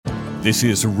This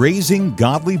is Raising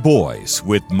Godly Boys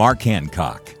with Mark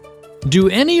Hancock. Do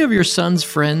any of your son's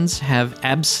friends have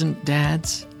absent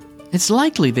dads? It's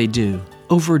likely they do.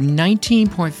 Over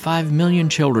 19.5 million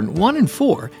children, 1 in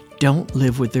 4, don't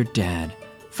live with their dad.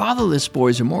 Fatherless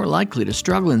boys are more likely to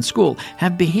struggle in school,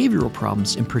 have behavioral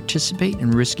problems, and participate in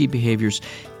risky behaviors.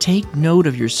 Take note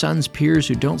of your son's peers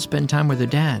who don't spend time with their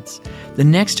dads. The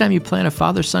next time you plan a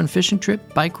father-son fishing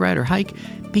trip, bike ride, or hike,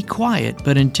 be quiet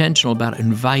but intentional about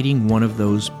inviting one of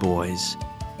those boys.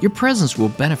 Your presence will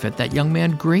benefit that young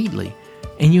man greatly.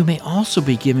 And you may also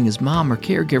be giving his mom or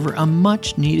caregiver a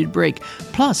much-needed break.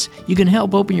 Plus, you can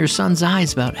help open your son's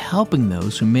eyes about helping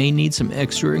those who may need some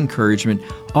extra encouragement.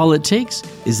 All it takes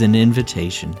is an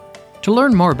invitation. To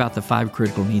learn more about the 5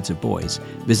 critical needs of boys,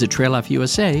 visit Trail Life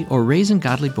USA or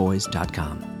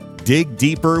RaisingGodlyBoys.com. Dig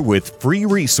deeper with free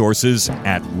resources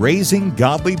at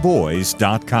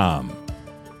RaisingGodlyBoys.com.